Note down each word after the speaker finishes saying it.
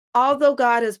although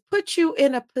God has put you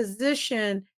in a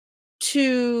position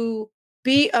to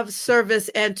be of service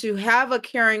and to have a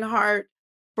caring heart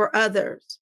for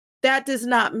others, that does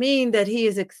not mean that He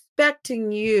is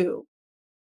expecting you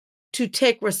to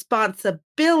take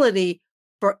responsibility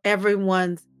for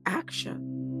everyone's action.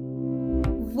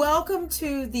 Welcome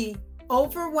to the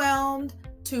Overwhelmed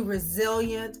to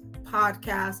Resilient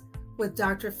podcast with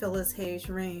Dr. Phyllis Hayes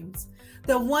Reams,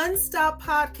 the one-stop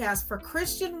podcast for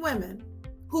Christian women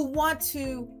who want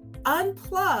to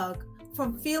unplug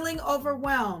from feeling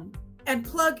overwhelmed and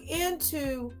plug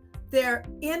into their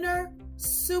inner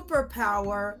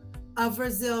superpower of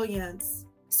resilience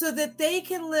so that they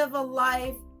can live a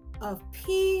life of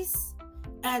peace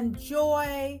and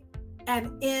joy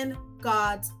and in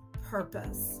God's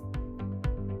purpose.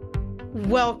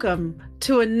 Welcome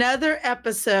to another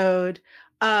episode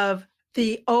of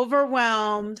the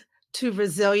Overwhelmed to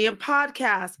Resilient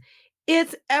podcast.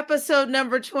 It's episode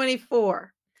number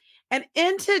 24. And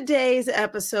in today's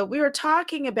episode, we are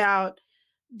talking about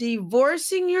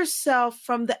divorcing yourself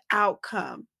from the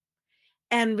outcome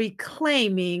and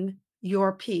reclaiming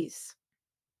your peace.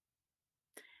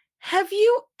 Have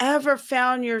you ever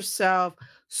found yourself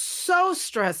so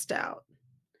stressed out?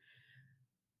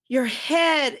 Your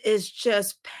head is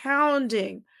just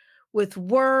pounding with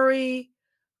worry,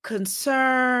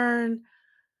 concern,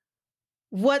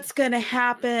 what's going to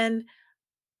happen.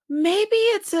 Maybe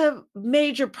it's a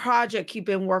major project you've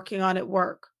been working on at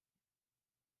work.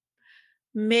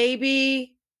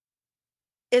 Maybe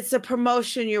it's a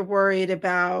promotion you're worried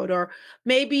about, or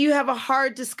maybe you have a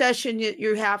hard discussion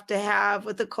you have to have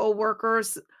with a coworker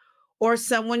or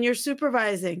someone you're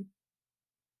supervising.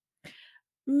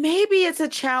 Maybe it's a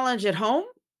challenge at home.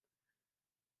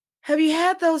 Have you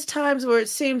had those times where it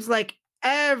seems like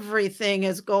everything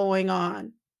is going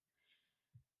on?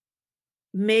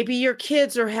 Maybe your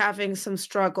kids are having some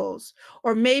struggles,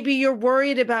 or maybe you're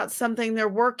worried about something they're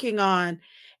working on,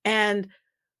 and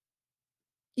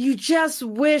you just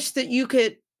wish that you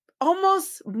could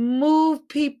almost move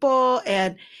people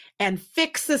and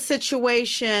fix the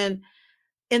situation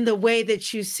in the way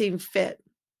that you seem fit.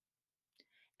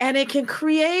 And it can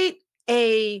create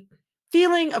a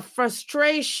feeling of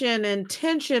frustration and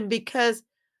tension because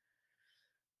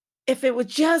if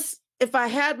I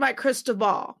had my crystal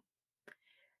ball,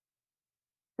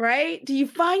 right? Do you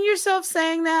find yourself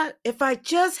saying that? If I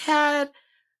just had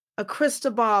a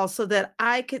crystal ball so that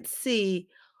I could see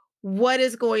what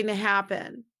is going to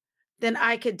happen, then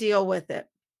I could deal with it.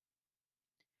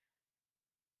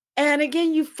 And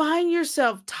again, you find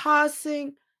yourself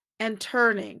tossing and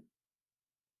turning.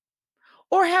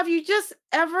 Or have you just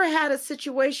ever had a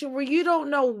situation where you don't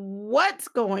know what's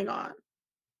going on?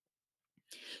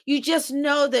 You just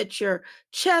know that your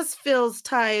chest feels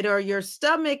tight or your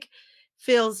stomach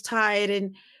feels tight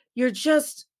and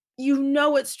it's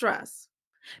stress.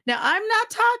 Now, I'm not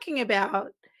talking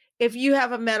about if you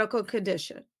have a medical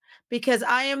condition, because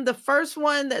I am the first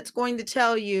one that's going to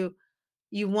tell you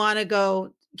want to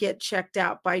go get checked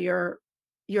out by your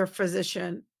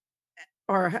physician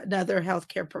or another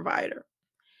healthcare provider.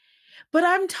 But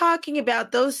I'm talking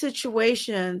about those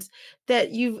situations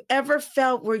that you've ever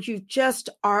felt where you just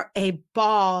are a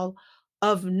ball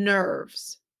of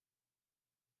nerves.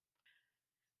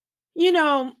 You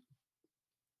know,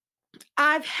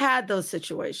 I've had those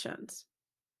situations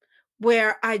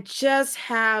where I just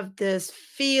have this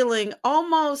feeling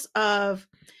almost of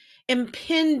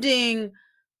impending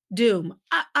doom.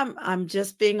 I'm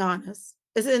just being honest.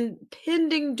 It's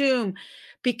impending doom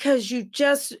because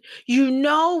you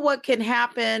know what can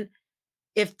happen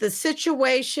if the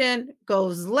situation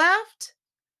goes left,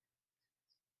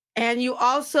 and you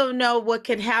also know what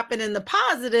can happen in the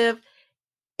positive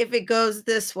if it goes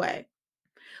this way.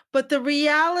 But the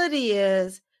reality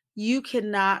is you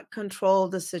cannot control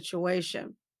the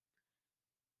situation.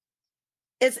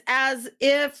 It's as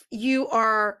if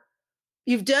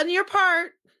you've done your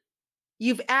part,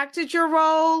 you've acted your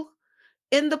role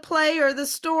in the play or the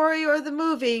story or the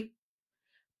movie,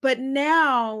 but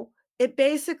now it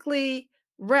basically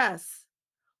rests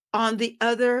on the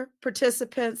other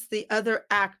participants, the other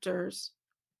actors,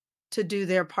 to do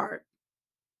their part.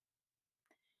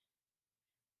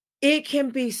 It can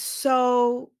be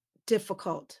so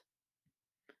difficult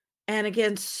and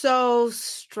again, so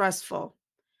stressful,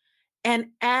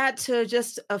 and add to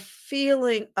just a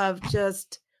feeling of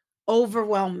just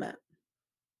overwhelmment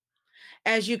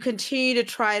as you continue to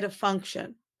try to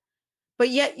function. But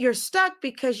yet you're stuck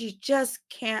because you just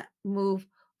can't move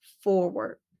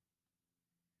forward.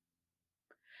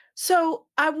 So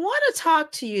I want to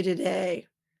talk to you today,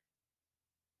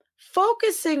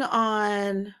 focusing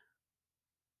on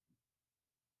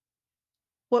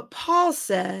what Paul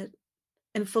said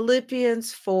in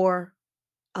Philippians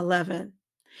 4:11.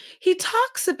 He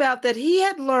talks about that he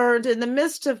had learned in the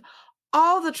midst of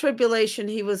all the tribulation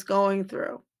he was going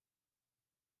through,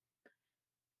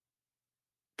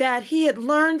 that he had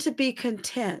learned to be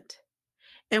content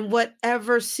in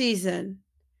whatever season,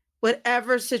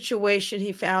 whatever situation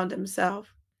he found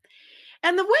himself.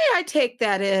 And the way I take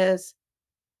that is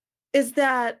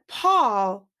that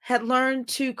Paul had learned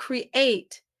to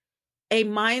create a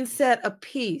mindset of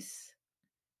peace,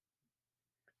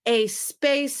 a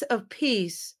space of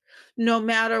peace, no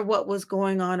matter what was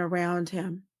going on around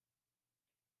him.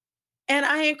 And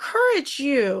I encourage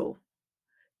you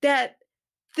that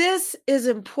this is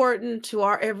important to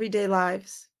our everyday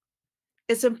lives.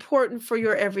 It's important for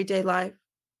your everyday life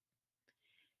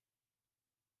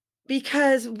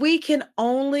because we can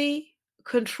only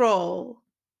control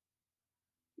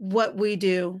what we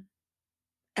do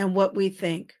and what we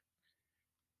think.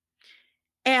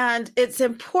 And it's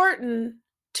important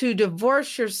to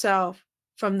divorce yourself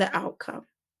from the outcome.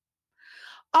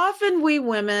 Often we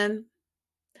women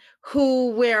who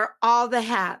wear all the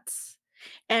hats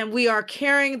and we are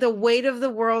carrying the weight of the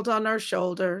world on our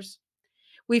shoulders.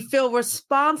 We feel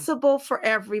responsible for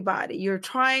everybody. You're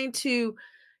trying to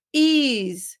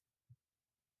ease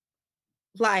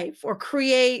life or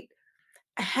create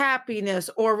happiness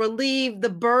or relieve the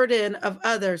burden of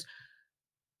others.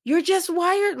 You're just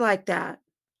wired like that.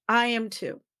 I am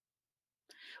too.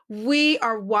 We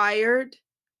are wired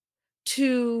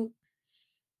to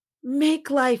make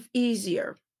life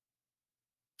easier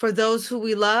for those who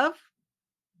we love,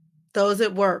 those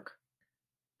at work,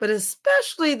 but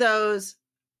especially those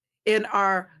in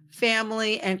our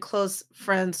family and close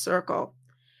friend circle.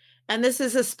 And this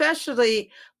is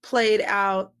especially played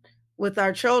out with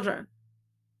our children,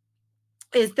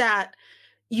 is that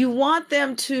you want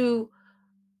them to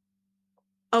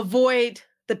avoid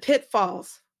the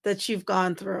pitfalls that you've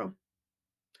gone through.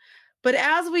 But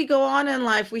as we go on in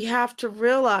life, we have to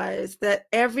realize that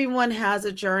everyone has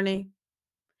a journey.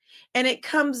 And it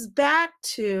comes back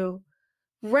to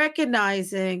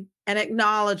recognizing and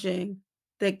acknowledging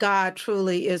that God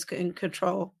truly is in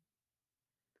control.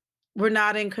 We're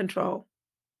not in control.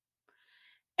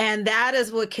 And that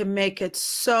is what can make it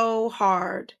so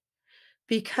hard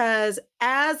because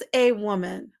as a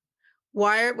woman,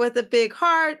 wired with a big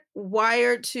heart,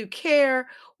 wired to care,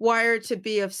 wired to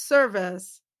be of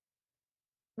service,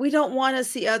 we don't want to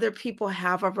see other people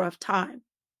have a rough time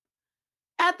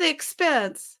at the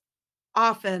expense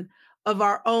often of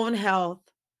our own health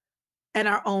and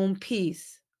our own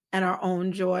peace and our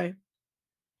own joy.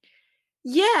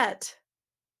 Yet,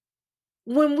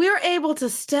 when we're able to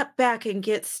step back and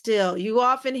get still, you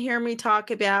often hear me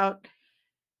talk about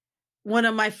one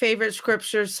of my favorite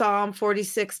scriptures, Psalm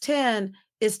 46:10,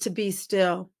 is to be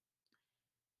still.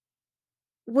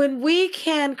 When we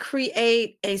can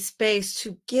create a space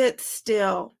to get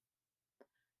still,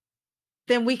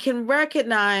 then we can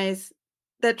recognize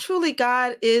that truly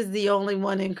God is the only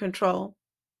one in control.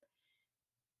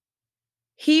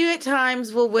 He at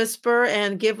times will whisper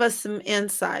and give us some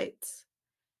insights,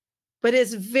 but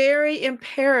it's very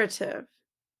imperative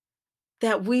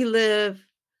that we live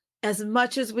as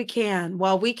much as we can.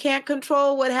 While we can't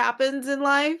control what happens in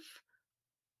life,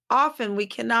 often we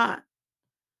cannot.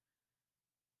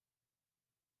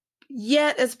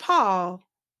 Yet, as Paul,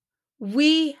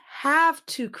 we have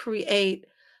to create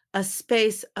a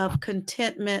space of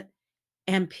contentment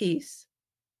and peace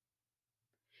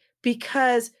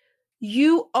because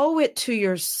you owe it to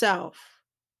yourself.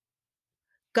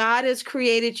 God has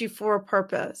created you for a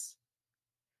purpose,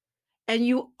 and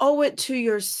you owe it to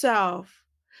yourself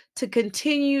to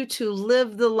continue to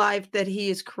live the life that He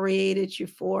has created you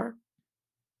for.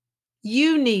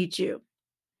 You need you.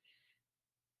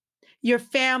 Your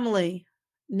family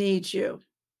needs you.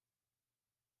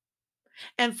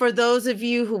 And for those of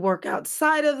you who work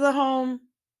outside of the home,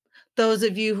 those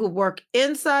of you who work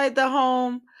inside the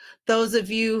home, those of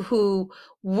you who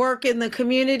work in the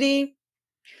community,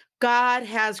 God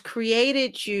has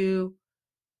created you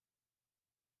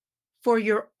for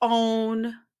your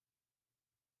own,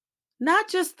 not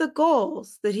just the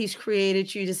goals that He's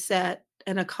created you to set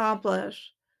and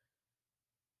accomplish,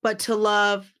 but to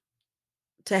love,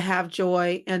 to have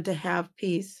joy, and to have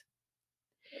peace.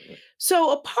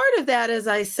 So a part of that, as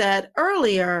I said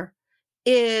earlier,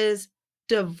 is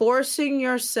divorcing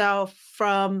yourself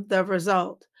from the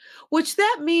result, which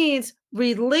that means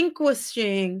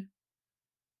relinquishing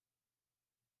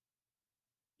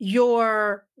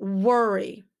your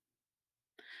worry.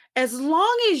 As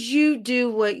long as you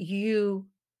do what you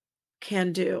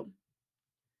can do,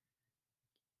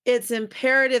 it's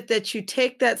imperative that you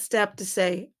take that step to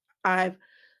say, I've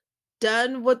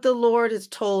done what the Lord has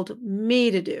told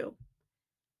me to do.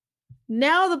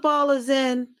 Now the ball is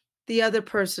in the other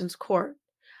person's court.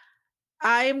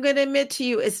 I am going to admit to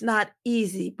you, it's not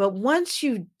easy, but once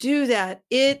you do that,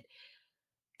 it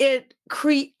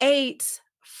creates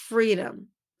freedom,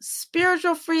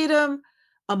 spiritual freedom,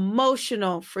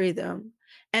 emotional freedom,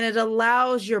 and it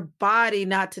allows your body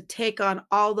not to take on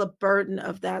all the burden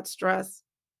of that stress.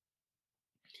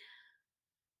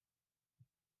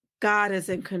 God is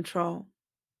in control,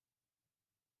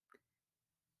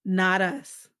 not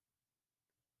us.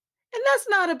 And that's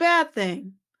not a bad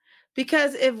thing,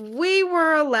 because if we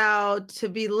were allowed to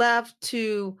be left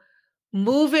to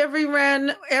move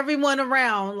everyone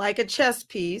around like a chess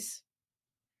piece,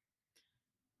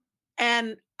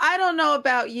 and I don't know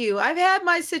about you, I've had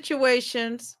my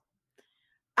situations.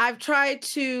 I've tried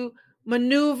to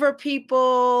maneuver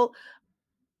people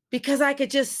because I could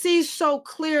just see so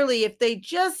clearly if they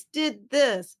just did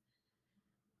this,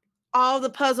 all the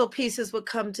puzzle pieces would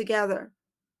come together.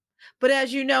 But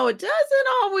as you know, it doesn't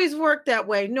always work that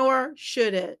way, nor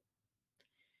should it.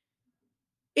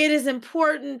 It is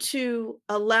important to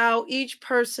allow each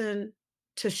person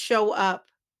to show up,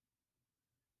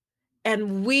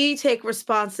 and we take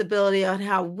responsibility on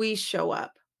how we show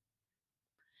up.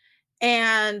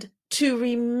 And to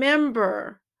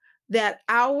remember that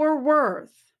our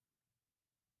worth,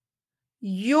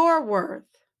 your worth,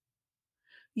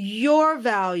 your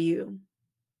value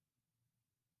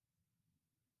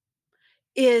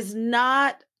is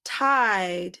not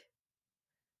tied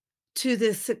to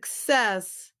the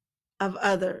success of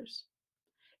others.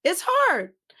 It's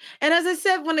hard. And as I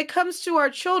said, when it comes to our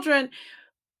children,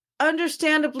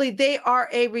 understandably, they are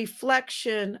a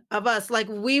reflection of us, like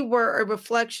we were a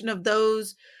reflection of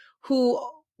those who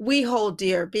we hold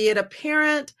dear, be it a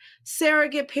parent,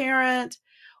 surrogate parent,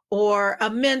 or a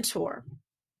mentor.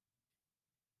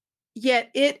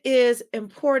 Yet it is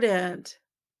important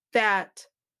that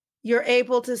you're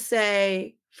able to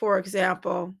say, for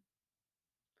example,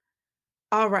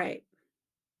 all right,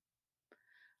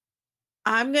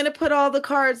 I'm going to put all the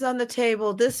cards on the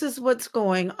table. This is what's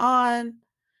going on.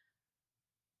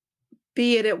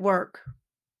 Be it at work,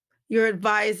 you're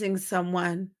advising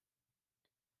someone,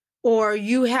 or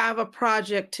you have a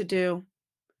project to do.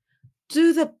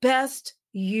 Do the best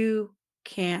you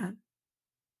can.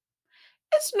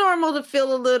 It's normal to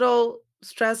feel a little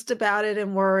stressed about it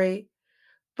and worry,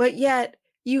 but yet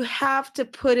you have to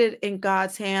put it in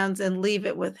God's hands and leave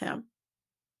it with Him.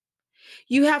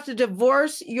 You have to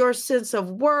divorce your sense of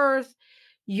worth,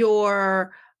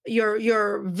 your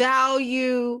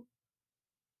value,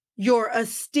 your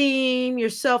esteem, your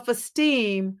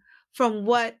self-esteem from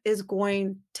what is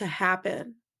going to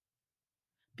happen.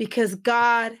 Because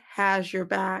God has your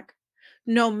back.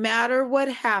 No matter what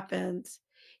happens,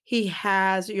 He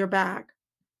has your back.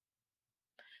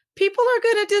 People are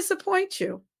going to disappoint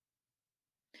you.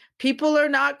 People are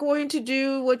not going to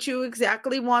do what you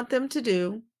exactly want them to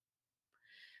do.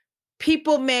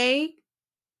 People may,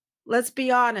 let's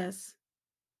be honest,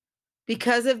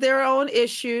 because of their own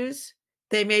issues,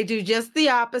 they may do just the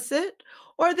opposite,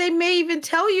 or they may even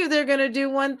tell you they're going to do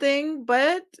one thing,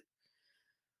 but,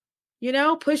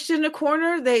 pushed in a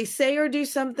corner, they say or do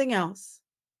something else.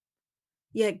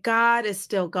 Yet God is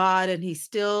still God, and He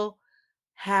still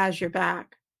has your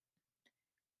back.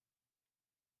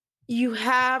 You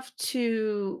have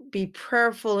to be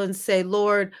prayerful and say,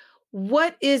 Lord,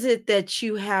 what is it that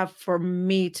you have for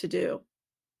me to do?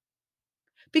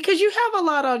 Because you have a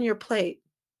lot on your plate.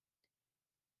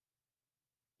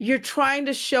 You're trying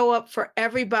to show up for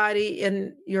everybody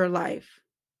in your life.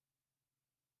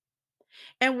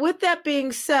 And with that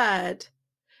being said,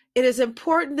 it is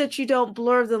important that you don't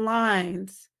blur the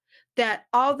lines, that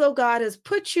although God has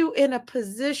put you in a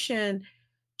position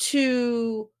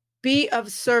to be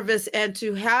of service and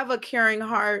to have a caring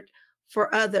heart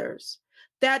for others,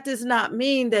 that does not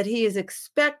mean that He is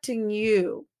expecting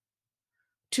you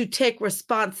to take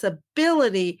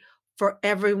responsibility for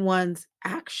everyone's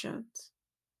actions.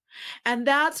 And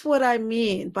that's what I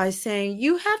mean by saying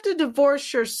you have to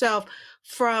divorce yourself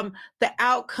from the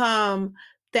outcome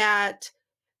that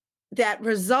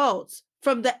results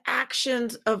from the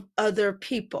actions of other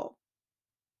people.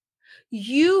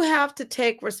 You have to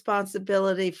take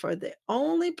responsibility for the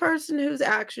only person whose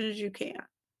actions you can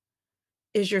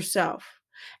is yourself.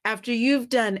 After you've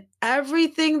done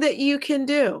everything that you can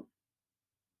do,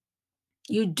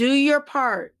 you do your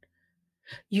part,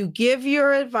 you give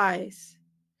your advice,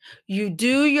 you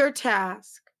do your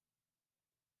task,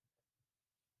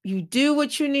 you do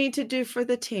what you need to do for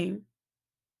the team.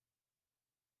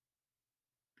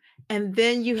 And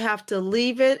then you have to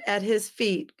leave it at his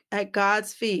feet, at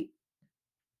God's feet.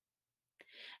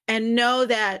 And know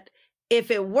that if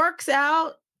it works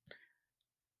out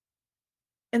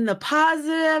in the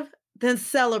positive, then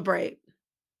celebrate.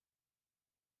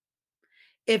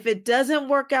 If it doesn't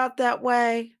work out that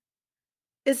way,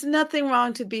 it's nothing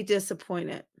wrong to be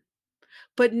disappointed.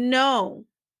 But know,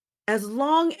 as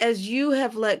long as you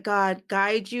have let God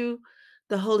guide you,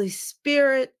 the Holy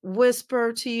Spirit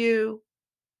whisper to you,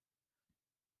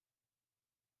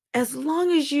 as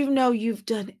long as you know you've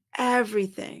done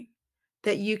everything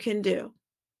that you can do,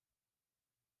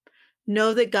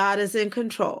 know that God is in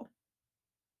control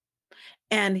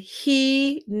and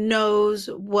he knows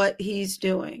what he's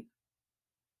doing.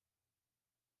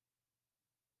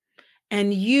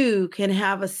 And you can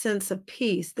have a sense of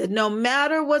peace that no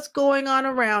matter what's going on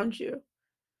around you,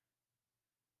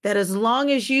 that as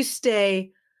long as you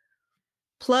stay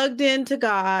plugged into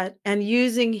God and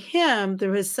using him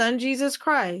through his son, Jesus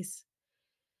Christ,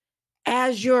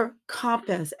 as your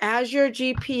compass, as your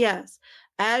GPS,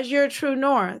 as your true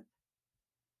north,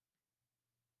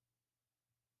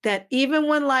 that even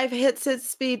when life hits its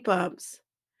speed bumps,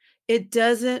 it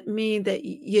doesn't mean that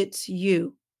it's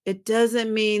you. It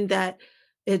doesn't mean that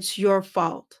it's your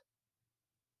fault.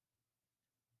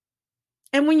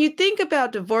 And when you think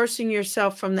about divorcing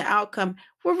yourself from the outcome,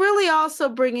 we're really also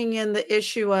bringing in the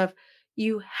issue of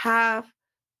you have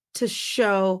to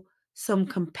show some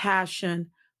compassion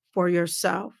for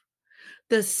yourself.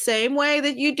 The same way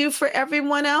that you do for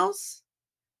everyone else,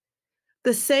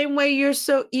 the same way you're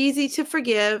so easy to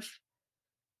forgive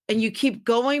and you keep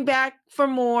going back for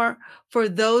more for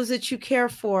those that you care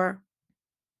for,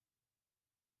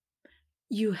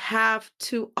 you have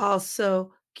to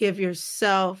also give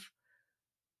yourself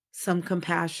some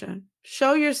compassion.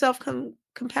 Show yourself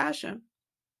compassion.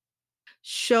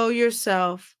 Show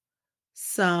yourself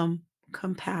some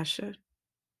compassion.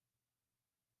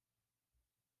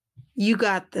 You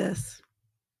got this.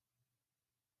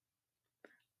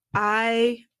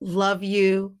 I love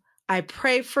you. I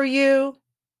pray for you.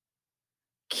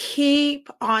 Keep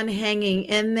on hanging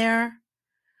in there.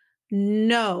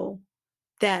 Know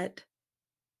that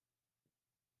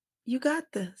you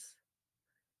got this.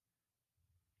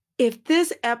 If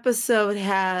this episode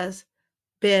has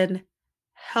been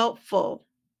helpful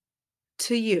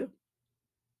to you,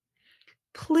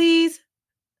 please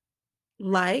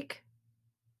like.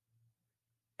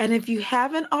 And if you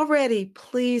haven't already,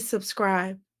 please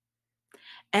subscribe.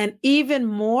 And even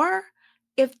more,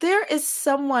 if there is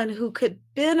someone who could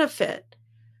benefit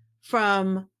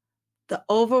from the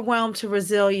Overwhelmed to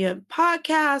Resilient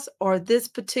podcast or this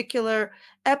particular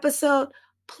episode,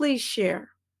 please share.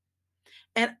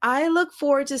 And I look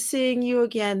forward to seeing you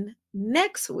again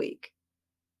next week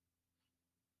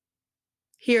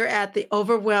here at the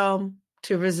Overwhelmed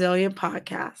to Resilient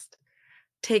podcast.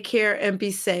 Take care and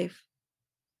be safe.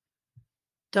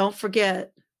 Don't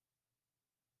forget,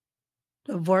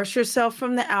 divorce yourself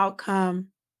from the outcome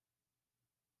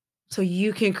so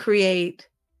you can create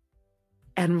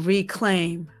and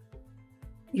reclaim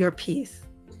your peace.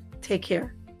 Take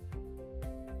care.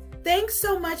 Thanks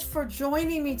so much for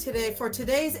joining me today for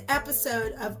today's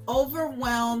episode of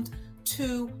Overwhelmed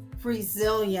to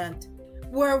Resilient,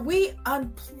 where we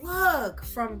unplug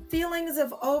from feelings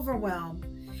of overwhelm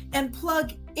and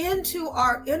plug into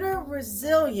our inner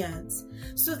resilience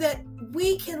so that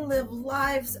we can live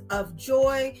lives of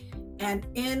joy and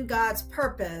in God's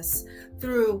purpose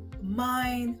through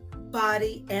mind,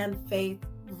 body, and faith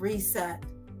reset.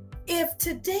 If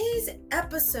today's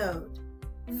episode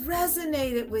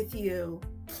resonated with you,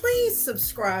 please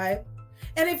subscribe.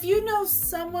 And if you know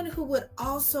someone who would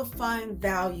also find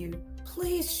value,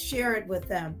 please share it with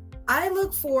them. I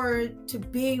look forward to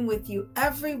being with you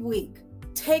every week.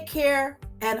 Take care,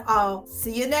 and I'll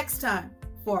see you next time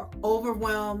for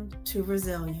Overwhelmed to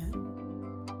Resilient.